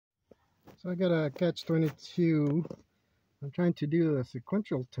So I got a catch-22. I'm trying to do a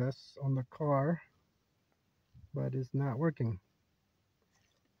sequential test on the car, but it's not working.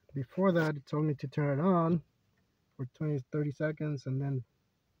 Before that, it told me to turn it on for 20-30 seconds and then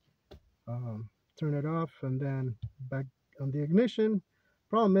turn it off and then back on the ignition.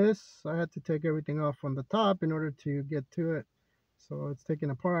 Problem is, I had to take everything off on the top in order to get to it. So it's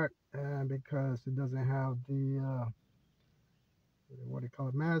taken apart, and because it doesn't have the what do you call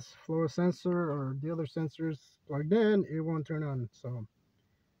it, mass flow sensor or the other sensors plugged in, it won't turn on. So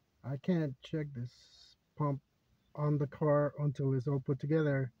I can't check this pump on the car until it's all put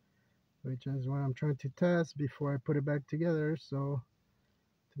together, which is what I'm trying to test before I put it back together. So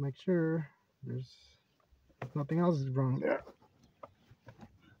to make sure there's nothing else is wrong there.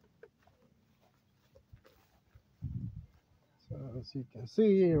 So as you can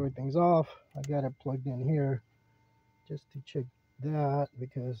see, everything's off. I got it plugged in here just to check that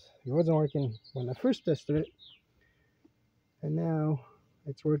because it wasn't working when I first tested it, and now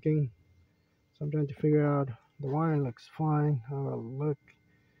it's working. So I'm trying to figure out, the wiring looks fine, how it'll look.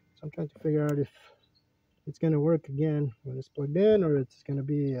 So I'm trying to figure out if it's going to work again when it's plugged in, or it's going to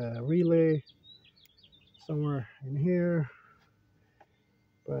be a relay somewhere in here.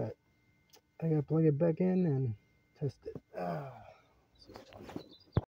 But I got to plug it back in and test it.